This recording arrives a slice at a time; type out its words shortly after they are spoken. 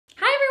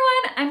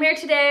I'm here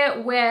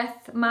today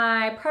with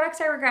my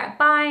products I regret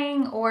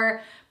buying,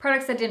 or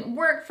products that didn't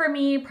work for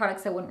me,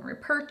 products I wouldn't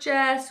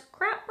repurchase,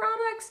 crap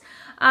products.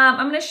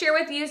 I'm gonna share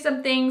with you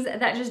some things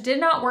that just did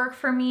not work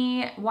for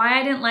me, why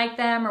I didn't like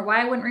them, or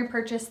why I wouldn't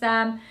repurchase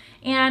them.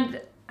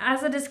 And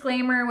as a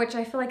disclaimer, which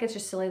I feel like it's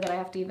just silly that I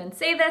have to even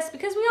say this,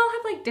 because we all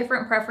have like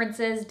different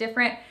preferences,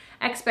 different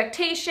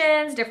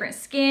expectations, different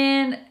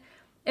skin.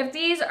 If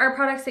these are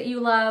products that you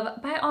love,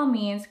 by all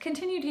means,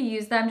 continue to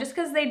use them. Just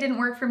because they didn't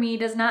work for me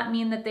does not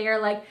mean that they are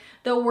like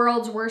the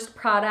world's worst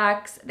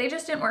products. They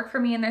just didn't work for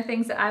me, and they're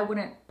things that I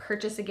wouldn't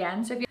purchase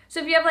again. So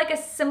if you have like a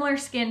similar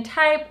skin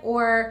type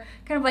or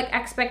kind of like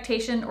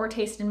expectation or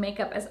taste in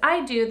makeup as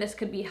I do, this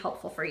could be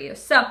helpful for you.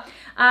 So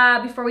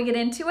before we get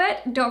into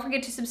it, don't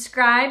forget to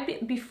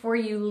subscribe before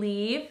you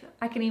leave.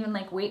 I can even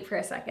like wait for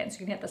a second, so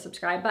you can hit the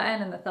subscribe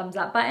button and the thumbs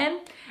up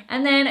button.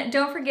 And then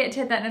don't forget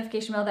to hit that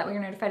notification bell, that way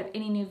you're notified of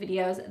any new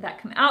videos that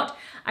come out.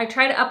 I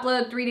try to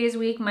upload 3 days a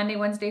week, Monday,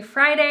 Wednesday,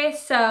 Friday.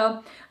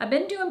 So I've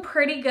been doing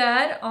pretty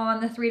good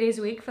on the 3 days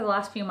a week for the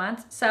last few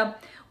months. So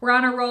we're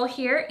on a roll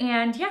here,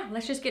 and yeah,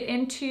 let's just get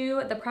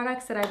into the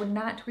products that I would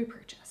not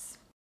repurchase.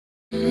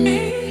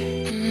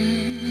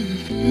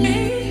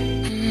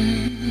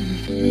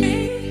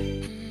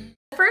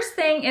 First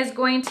thing is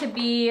going to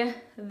be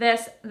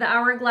the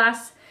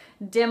Hourglass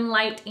Dim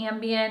Light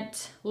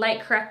Ambient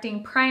Light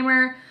Correcting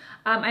Primer.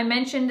 I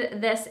mentioned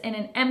this in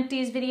an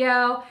empties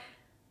video.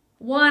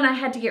 One, I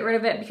had to get rid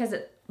of it because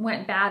it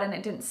went bad and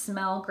it didn't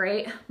smell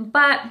great,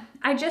 but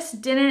I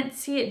just didn't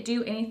see it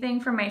do anything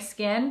for my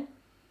skin.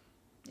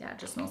 Yeah, it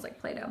just smells like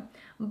Play-Doh.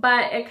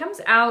 But it comes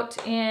out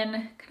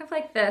in kind of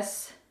like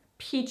this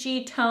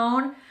peachy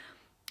tone.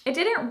 It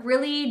didn't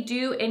really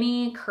do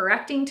any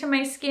correcting to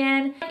my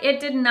skin. It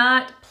did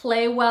not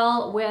play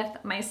well with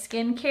my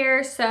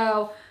skincare,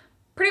 so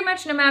pretty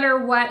much no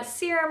matter what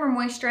serum or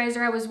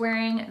moisturizer I was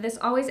wearing, this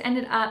always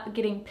ended up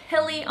getting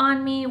pilly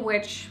on me,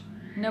 which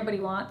nobody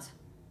wants.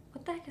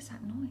 What the heck is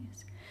that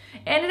noise?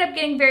 It ended up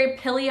getting very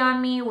pilly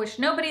on me, which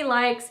nobody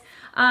likes.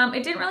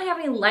 It didn't really have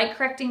any light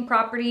correcting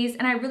properties,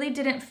 and I really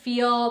didn't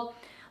feel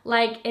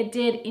like it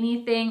did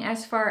anything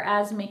as far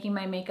as making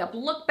my makeup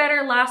look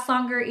better, last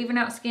longer, even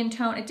out skin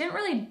tone. It didn't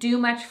really do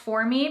much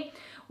for me.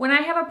 When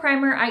I have a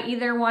primer, I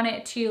either want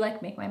it to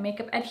like make my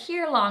makeup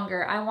adhere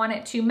longer, I want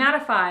it to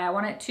mattify, I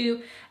want it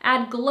to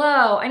add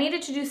glow. I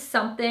needed to do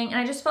something, and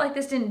I just felt like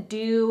this didn't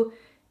do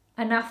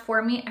enough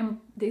for me. And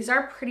these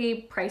are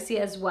pretty pricey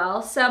as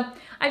well, so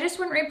I just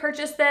wouldn't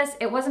repurchase this.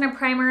 It wasn't a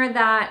primer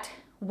that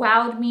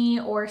wowed me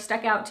or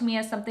stuck out to me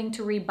as something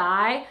to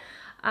rebuy.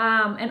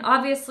 And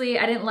obviously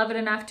I didn't love it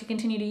enough to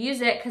continue to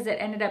use it, because it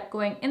ended up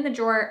going in the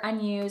drawer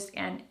unused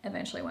and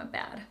eventually went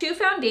bad. Two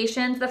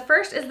foundations. The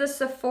first is the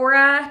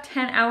Sephora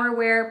 10 Hour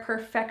Wear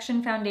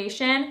Perfection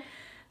Foundation.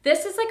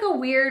 This is like a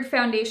weird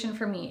foundation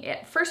for me.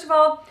 First of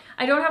all,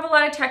 I don't have a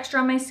lot of texture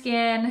on my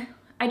skin.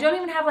 I don't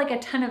even have like a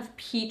ton of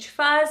peach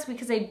fuzz,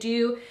 because I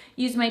do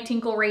use my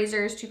Tinkle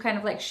razors to kind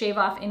of like shave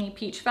off any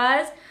peach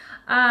fuzz.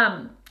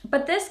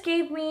 But this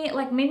gave me,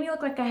 like, made me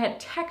look like I had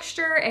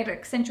texture. It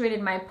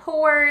accentuated my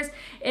pores.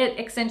 It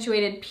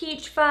accentuated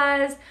peach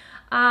fuzz.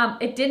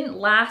 It didn't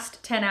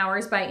last 10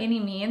 hours by any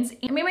means.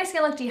 It made my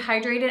skin look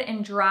dehydrated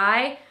and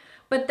dry,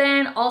 but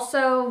then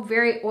also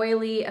very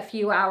oily a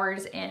few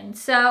hours in.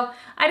 So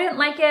I didn't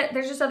like it.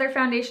 There's just other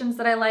foundations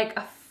that I like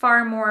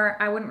far more.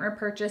 I wouldn't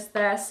repurchase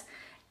this,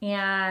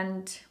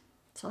 and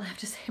that's all I have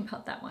to say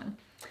about that one.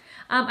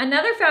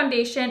 Another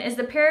foundation is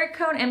the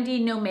Perricone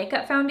MD No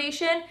Makeup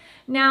Foundation.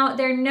 Now,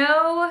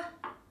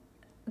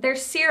 their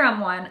serum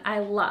one I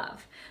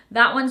love.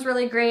 That one's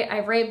really great.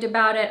 I've raved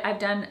about it. I've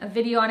done a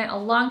video on it a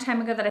long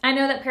time ago. I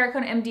know that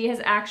Perricone MD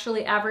has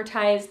actually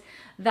advertised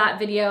that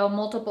video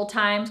multiple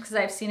times, because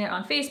I've seen it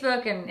on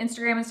Facebook and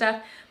Instagram and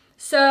stuff.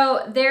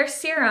 So their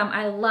serum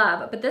I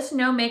love, but this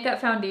no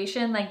makeup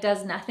foundation like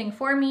does nothing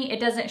for me. It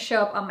doesn't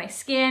show up on my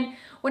skin.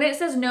 When it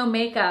says no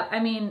makeup, I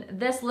mean,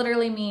 this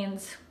literally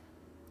means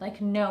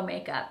like no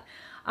makeup.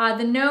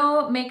 The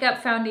No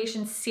Makeup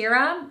Foundation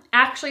Serum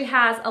actually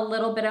has a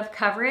little bit of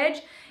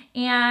coverage,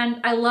 and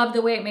I love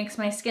the way it makes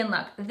my skin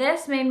look.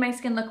 This made my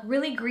skin look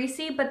really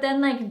greasy, but then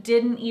like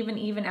didn't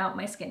even out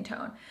my skin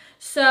tone.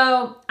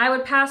 So I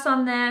would pass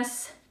on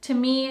this. To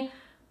me,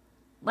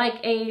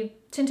 like a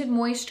tinted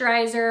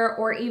moisturizer,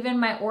 or even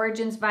my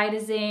Origins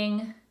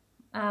Vitazing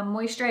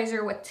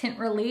moisturizer with tint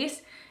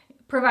release,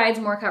 provides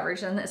more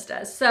coverage than this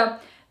does. So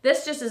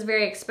this just is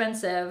very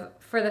expensive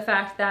for the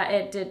fact that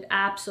it did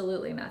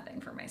absolutely nothing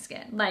for my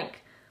skin.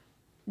 Like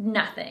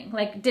nothing.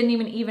 Like didn't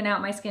even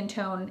out my skin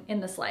tone in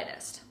the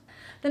slightest.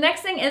 The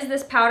next thing is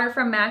this powder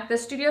from MAC, the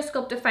Studio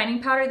Sculpt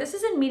Defining Powder. This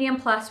is in Medium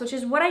Plus, which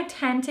is what I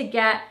tend to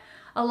get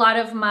a lot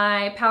of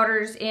my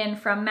powders in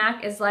from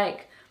MAC. Is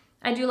like,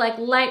 I do like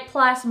Light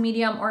Plus,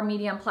 Medium, or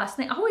Medium Plus,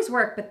 and they always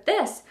work. But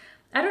this,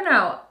 I don't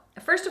know.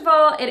 First of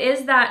all, it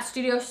is that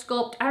Studio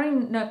Sculpt. I don't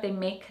even know if they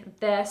make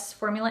this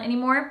formula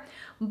anymore,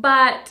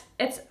 but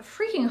it's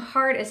freaking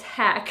hard as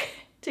heck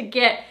to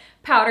get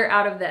powder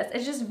out of this.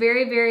 It's just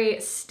very, very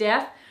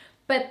stiff.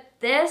 But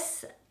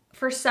this,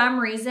 for some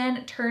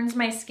reason, turns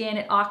my skin.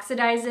 It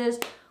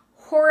oxidizes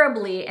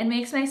horribly and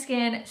makes my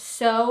skin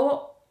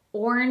so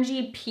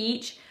orangey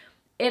peach.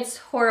 It's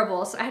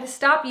horrible. So I had to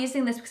stop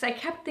using this because I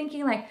kept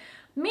thinking like,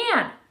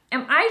 man,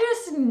 am I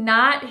just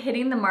not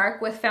hitting the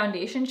mark with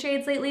foundation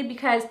shades lately?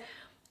 Because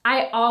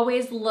I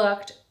always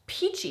looked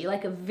peachy,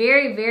 like a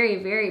very,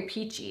 very, very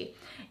peachy.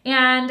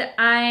 And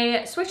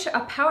I switched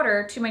a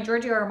powder to my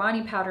Giorgio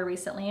Armani powder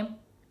recently.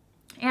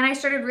 And I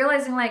started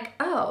realizing like,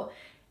 oh,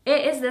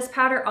 it is this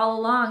powder all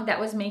along that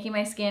was making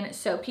my skin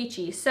so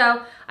peachy.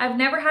 So I've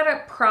never had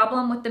a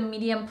problem with the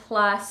medium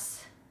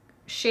plus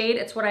shade.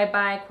 It's what I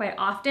buy quite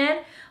often.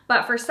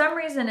 But for some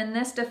reason in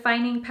this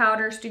Defining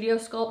Powder Studio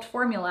Sculpt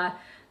formula,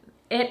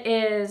 it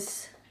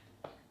is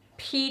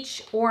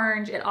peach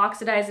orange. It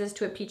oxidizes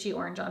to a peachy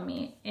orange on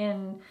me.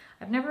 And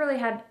I've never really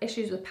had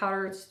issues with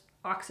powders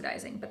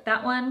oxidizing, but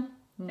that one,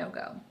 no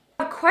go.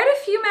 I have quite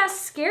a few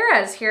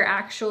mascaras here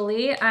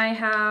actually. I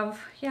have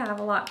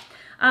a lot.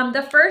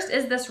 The first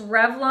is this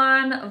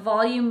Revlon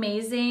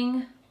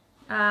Volumizing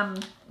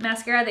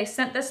mascara. They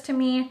sent this to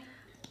me.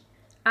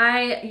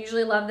 I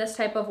usually love this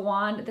type of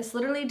wand. This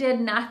literally did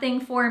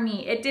nothing for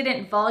me. It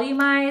didn't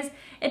volumize,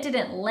 it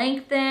didn't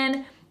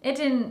lengthen, it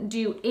didn't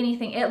do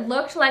anything. It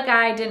looked like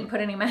I didn't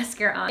put any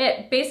mascara on.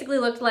 It basically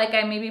looked like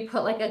I maybe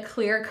put like a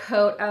clear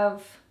coat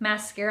of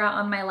mascara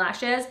on my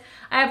lashes.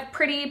 I have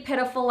pretty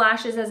pitiful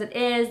lashes as it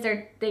is.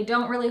 They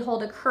don't really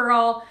hold a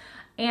curl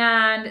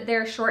and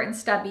they're short and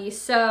stubby.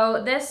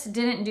 So this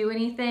didn't do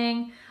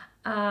anything.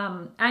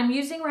 I'm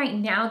using right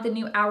now the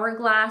new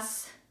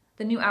Hourglass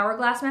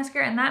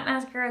mascara, and that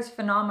mascara is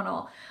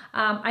phenomenal.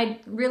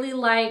 I really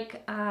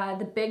like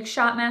the Big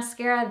Shot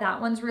mascara. That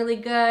one's really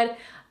good.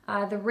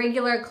 The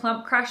regular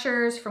Clump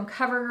Crushers from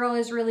CoverGirl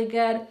is really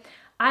good.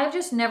 I've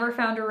just never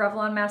found a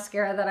Revlon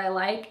mascara that I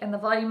like, and the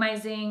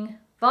Volumizing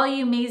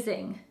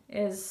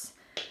is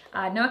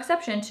no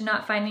exception to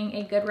not finding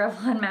a good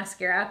Revlon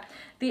mascara.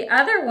 The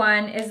other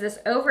one is this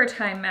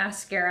Overtime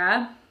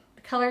mascara.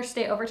 The color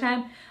Stay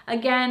Overtime.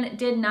 Again,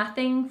 did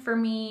nothing for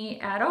me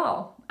at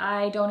all.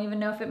 I don't even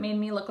know if it made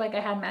me look like I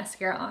had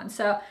mascara on.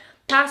 So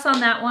pass on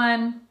that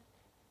one.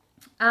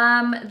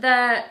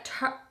 The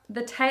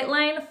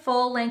Tightline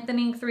Full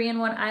Lengthening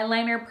 3-in-1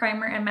 Eyeliner,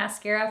 Primer, and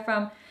Mascara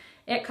from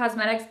IT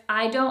Cosmetics.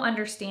 I don't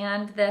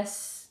understand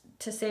this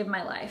to save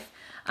my life.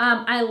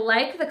 I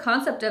like the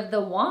concept of the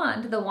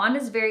wand. The wand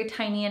is very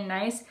tiny and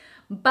nice,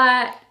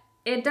 but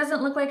it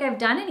doesn't look like I've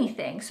done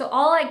anything. So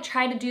I'll like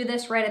try to do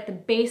this right at the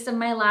base of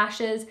my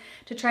lashes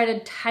to try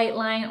to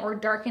tightline or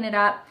darken it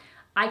up.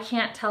 I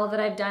can't tell that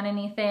I've done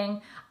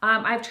anything.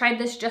 I've tried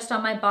this just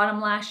on my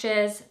bottom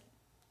lashes.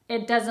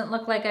 It doesn't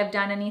look like I've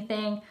done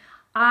anything.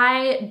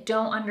 I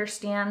don't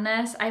understand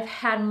this. I've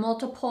had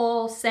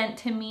multiple sent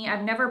to me.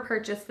 I've never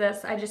purchased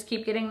this. I just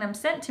keep getting them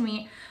sent to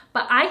me,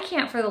 but I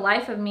can't for the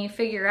life of me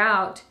figure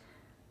out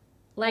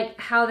like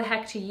how the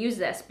heck to use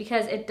this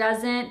because it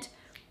doesn't,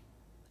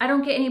 I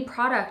don't get any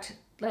product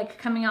like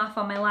coming off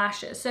on my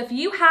lashes. So if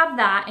you have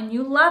that and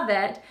you love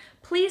it,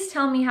 please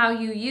tell me how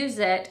you use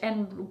it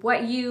and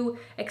what you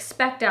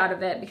expect out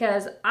of it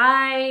because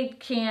I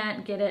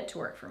can't get it to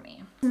work for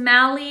me.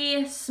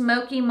 Mally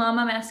Smoky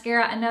Mama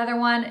Mascara, another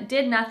one,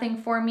 did nothing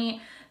for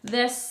me.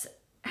 This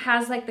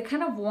has like the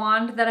kind of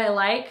wand that I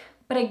like,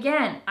 but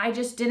again, I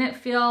just didn't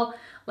feel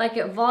like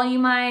it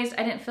volumized.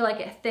 I didn't feel like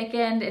it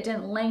thickened. It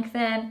didn't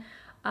lengthen.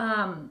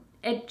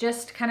 It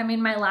just kind of made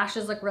my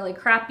lashes look really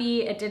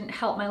crappy. It didn't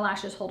help my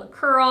lashes hold a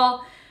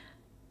curl.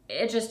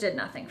 It just did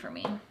nothing for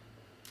me.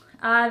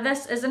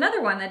 This is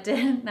another one that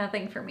did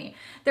nothing for me.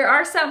 There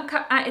are some,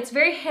 it's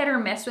very hit or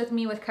miss with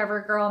me with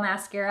CoverGirl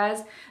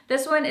mascaras.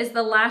 This one is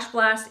the Lash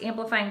Blast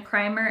Amplifying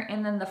Primer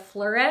and then the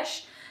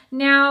Flourish.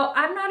 Now,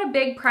 I'm not a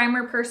big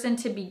primer person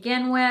to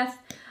begin with.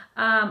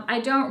 I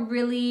don't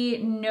really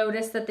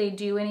notice that they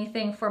do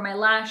anything for my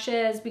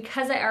lashes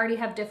because I already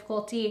have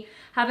difficulty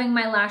having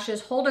my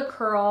lashes hold a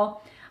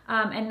curl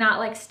and not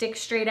like stick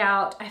straight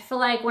out. I feel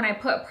like when I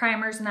put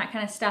primers and that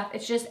kind of stuff,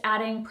 it's just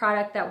adding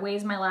product that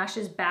weighs my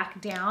lashes back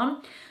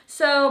down.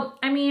 So,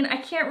 I mean, I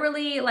can't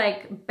really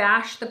like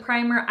bash the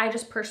primer. I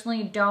just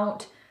personally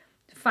don't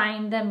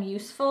find them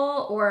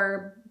useful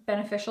or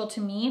beneficial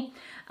to me.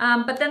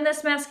 But then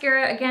this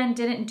mascara, again,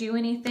 didn't do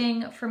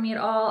anything for me at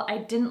all. I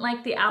didn't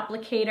like the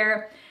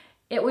applicator.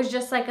 It was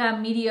just like a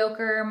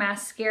mediocre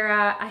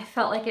mascara. I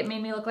felt like it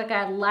made me look like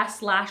I had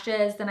less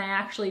lashes than I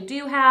actually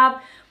do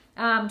have.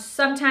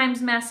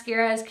 Sometimes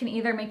mascaras can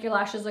either make your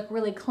lashes look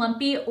really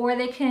clumpy or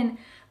they can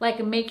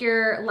like make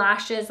your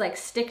lashes like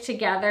stick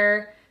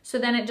together. So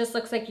then it just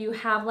looks like you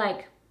have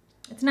like,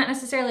 it's not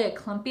necessarily a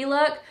clumpy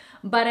look,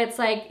 but it's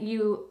like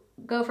you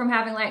go from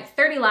having like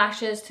 30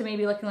 lashes to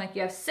maybe looking like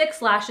you have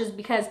 6 lashes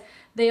because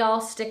they all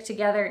stick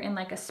together in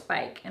like a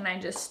spike. And I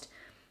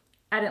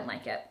didn't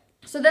like it.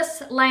 So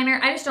this liner,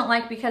 I just don't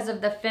like because of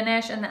the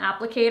finish and the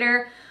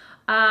applicator.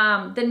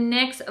 The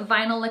NYX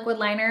Vinyl Liquid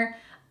Liner,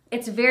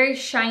 it's very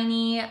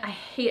shiny. I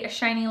hate a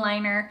shiny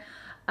liner.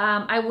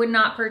 I would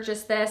not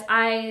purchase this.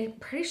 I'm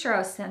pretty sure I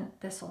was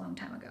sent this a long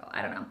time ago.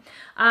 I don't know.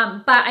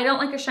 But I don't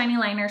like a shiny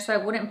liner, so I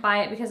wouldn't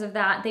buy it because of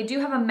that. They do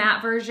have a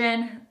matte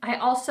version. I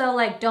also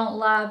like don't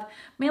love,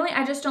 mainly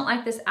I just don't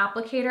like this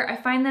applicator. I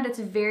find that it's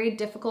very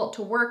difficult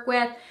to work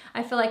with.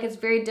 I feel like it's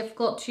very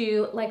difficult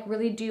to like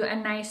really do a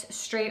nice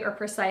straight or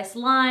precise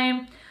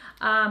line.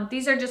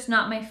 These are just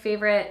not my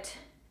favorite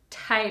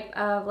type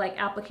of like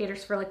applicators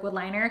for liquid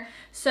liner.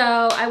 So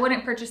I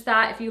wouldn't purchase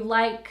that. If you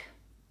like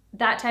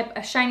that type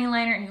of shiny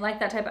liner and you like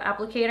that type of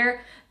applicator,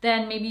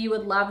 then maybe you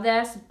would love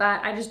this, but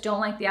I just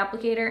don't like the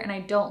applicator and I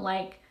don't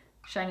like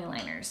shiny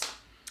liners.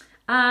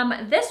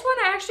 This one,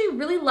 I actually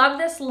really love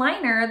this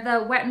liner,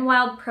 the Wet n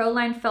Wild Pro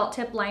Line Felt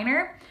Tip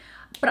Liner,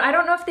 but I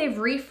don't know if they've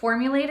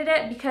reformulated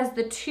it because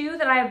the two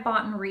that I have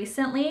bought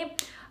recently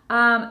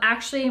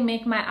actually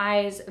make my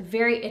eyes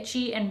very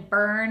itchy and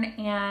burn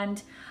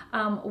and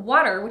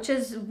water, which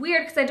is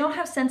weird because I don't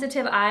have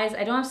sensitive eyes.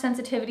 I don't have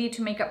sensitivity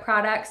to makeup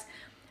products,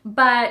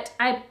 but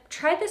I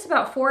tried this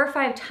about 4 or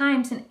 5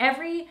 times, and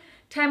every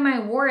time I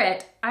wore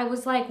it, I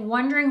was like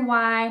wondering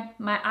why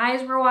my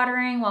eyes were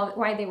watering,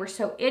 why they were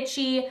so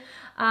itchy,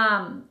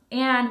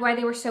 and why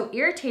they were so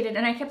irritated.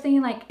 And I kept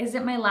thinking like, is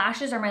it my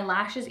lashes? Are my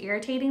lashes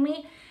irritating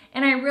me?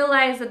 And I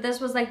realized that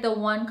this was like the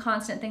one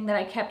constant thing that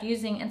I kept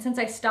using. And since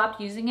I stopped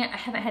using it, I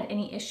haven't had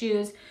any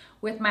issues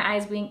with my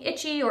eyes being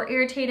itchy or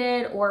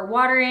irritated or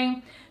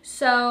watering.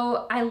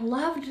 So I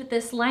loved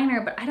this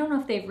liner, but I don't know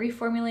if they've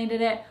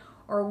reformulated it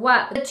or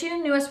what. The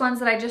two newest ones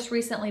that I just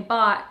recently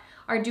bought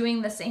are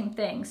doing the same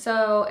thing.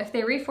 So if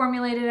they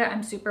reformulated it,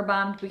 I'm super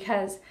bummed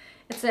because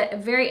it's a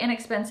very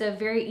inexpensive,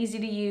 very easy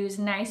to use,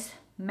 nice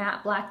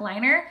matte black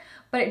liner,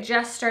 but it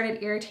just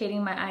started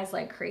irritating my eyes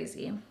like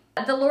crazy.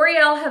 The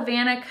L'Oreal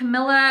Havana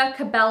Camilla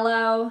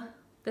Cabello.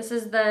 This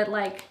is the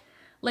like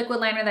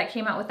liquid liner that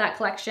came out with that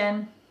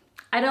collection.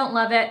 I don't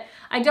love it.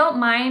 I don't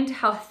mind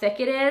how thick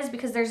it is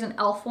because there's an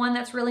e.l.f. one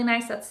that's really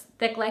nice that's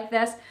thick like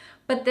this,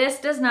 but this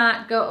does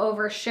not go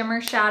over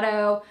shimmer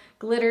shadow,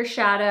 glitter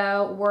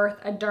shadow worth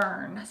a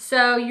darn.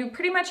 So you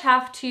pretty much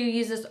have to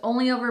use this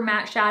only over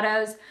matte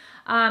shadows.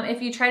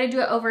 If you try to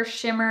do it over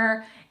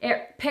shimmer,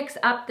 it picks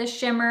up the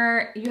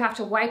shimmer. You have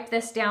to wipe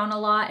this down a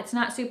lot. It's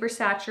not super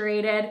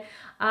saturated.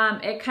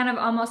 It kind of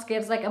almost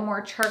gives like a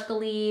more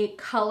charcoaly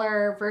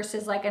color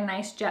versus like a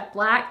nice jet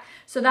black.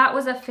 So that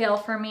was a fail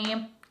for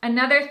me.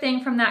 Another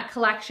thing from that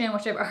collection,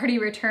 which I've already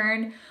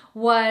returned,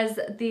 was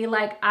the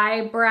like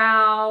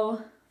eyebrow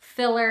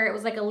filler. It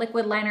was like a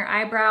liquid liner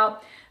eyebrow.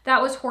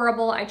 That was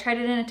horrible. I tried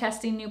it in a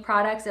testing new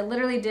products. It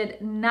literally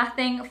did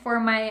nothing for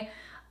my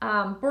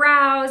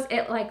brows.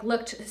 It like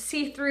looked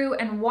see-through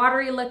and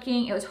watery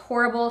looking. It was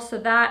horrible. So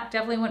that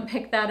definitely wouldn't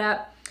pick that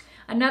up.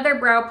 Another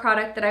brow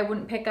product that I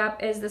wouldn't pick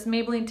up is this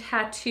Maybelline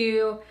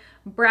Tattoo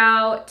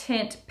Brow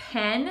Tint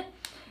Pen.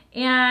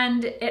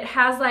 And it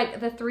has like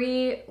the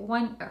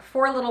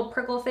 4 little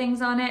prickle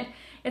things on it.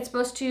 It's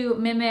supposed to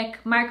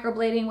mimic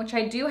microblading, which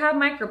I do have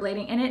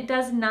microblading, and it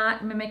does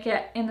not mimic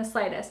it in the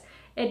slightest.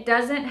 It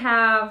doesn't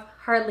have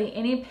hardly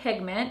any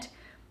pigment.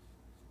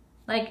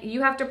 Like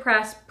you have to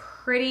press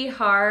pretty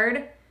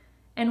hard,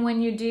 and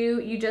when you do,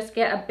 you just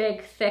get a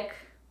big thick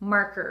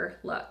marker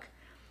look.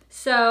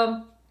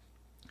 So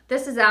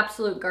this is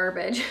absolute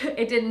garbage.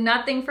 It did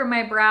nothing for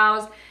my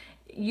brows.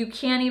 You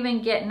can't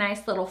even get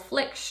nice little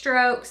flick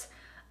strokes.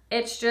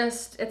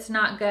 It's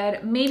not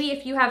good. Maybe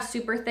if you have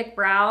super thick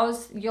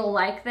brows, you'll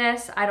like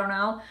this. I don't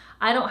know.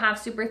 I don't have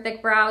super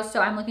thick brows,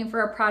 so I'm looking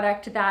for a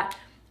product that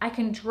I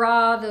can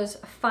draw those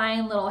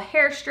fine little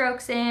hair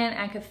strokes in,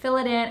 I can fill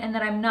it in, and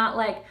then I'm not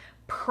like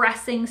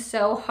pressing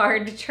so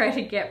hard to try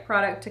to get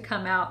product to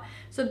come out.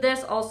 So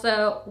this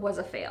also was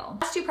a fail.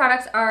 Last two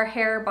products are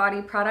hair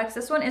body products.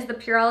 This one is the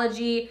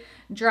Pureology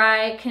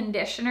Dry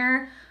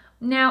Conditioner.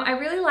 Now, I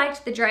really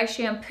liked the dry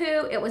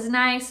shampoo. It was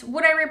nice.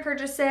 Would I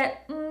repurchase it?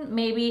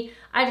 Maybe.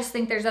 I just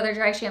think there's other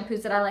dry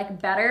shampoos that I like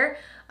better,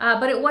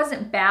 but it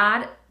wasn't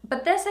bad.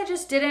 But this, I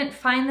just didn't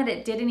find that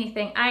it did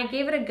anything. I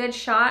gave it a good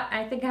shot.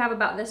 I think I have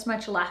about this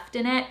much left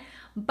in it,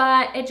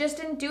 but it just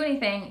didn't do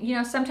anything. You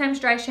know,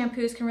 sometimes dry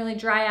shampoos can really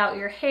dry out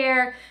your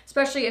hair,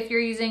 especially if you're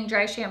using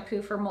dry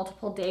shampoo for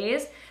multiple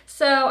days.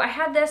 So I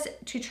had this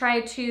to try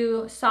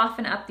to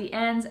soften up the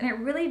ends, and it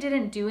really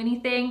didn't do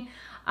anything.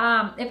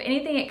 If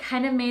anything, it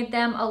kind of made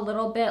them a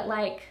little bit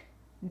like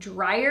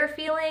drier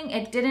feeling.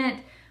 It didn't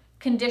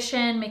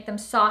condition, make them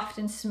soft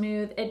and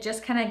smooth. It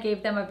just kind of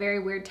gave them a very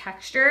weird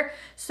texture.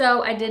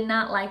 So I did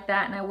not like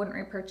that, and I wouldn't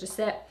repurchase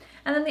it.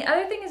 And then the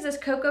other thing is this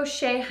Coco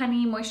Shea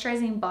Honey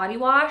Moisturizing Body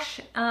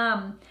Wash.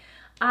 I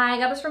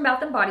got this from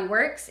Bath & Body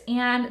Works,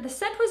 and the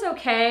scent was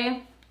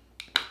okay.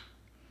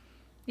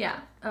 Yeah,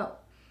 oh,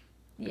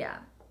 yeah.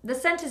 The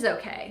scent is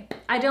okay.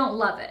 I don't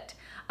love it.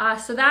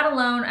 So that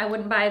alone, I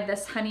wouldn't buy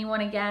this honey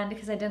one again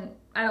because I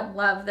don't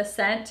love the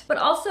scent. But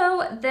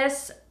also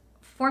this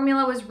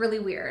formula was really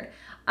weird.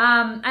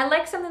 I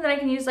like something that I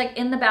can use like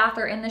in the bath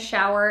or in the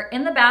shower.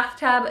 In the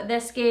bathtub,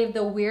 this gave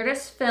the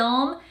weirdest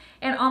film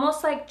and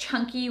almost like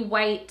chunky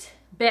white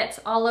bits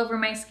all over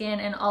my skin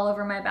and all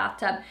over my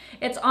bathtub.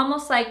 It's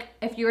almost like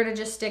if you were to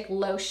just stick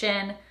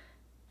lotion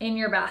in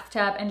your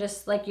bathtub and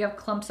just like you have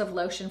clumps of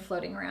lotion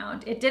floating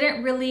around. It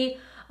didn't really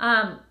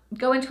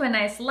go into a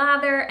nice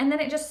lather, and then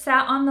it just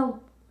sat on the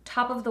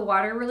top of the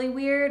water really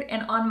weird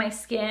and on my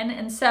skin.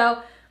 And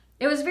so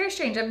it was very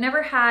strange. I've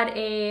never had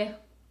a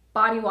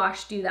body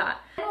wash do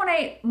that. And when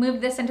I moved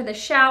this into the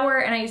shower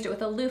and I used it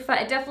with a loofah,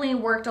 it definitely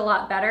worked a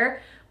lot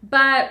better.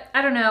 But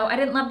I don't know, I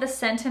didn't love the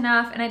scent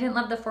enough and I didn't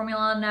love the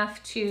formula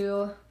enough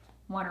to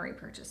want to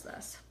repurchase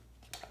this.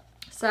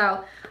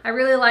 So I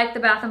really like the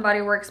Bath &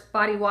 Body Works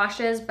body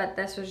washes, but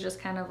this was just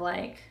kind of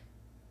like,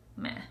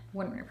 meh,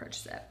 wouldn't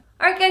repurchase it.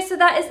 All right guys, so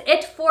that is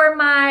it for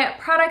my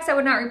products I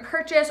would not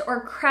repurchase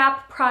or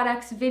crap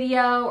products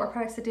video, or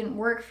products that didn't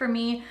work for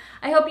me.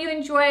 I hope you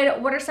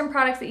enjoyed. What are some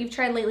products that you've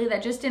tried lately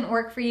that just didn't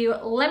work for you?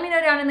 Let me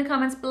know down in the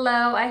comments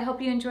below. I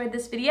hope you enjoyed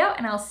this video,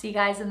 and I'll see you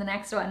guys in the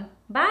next one.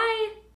 Bye.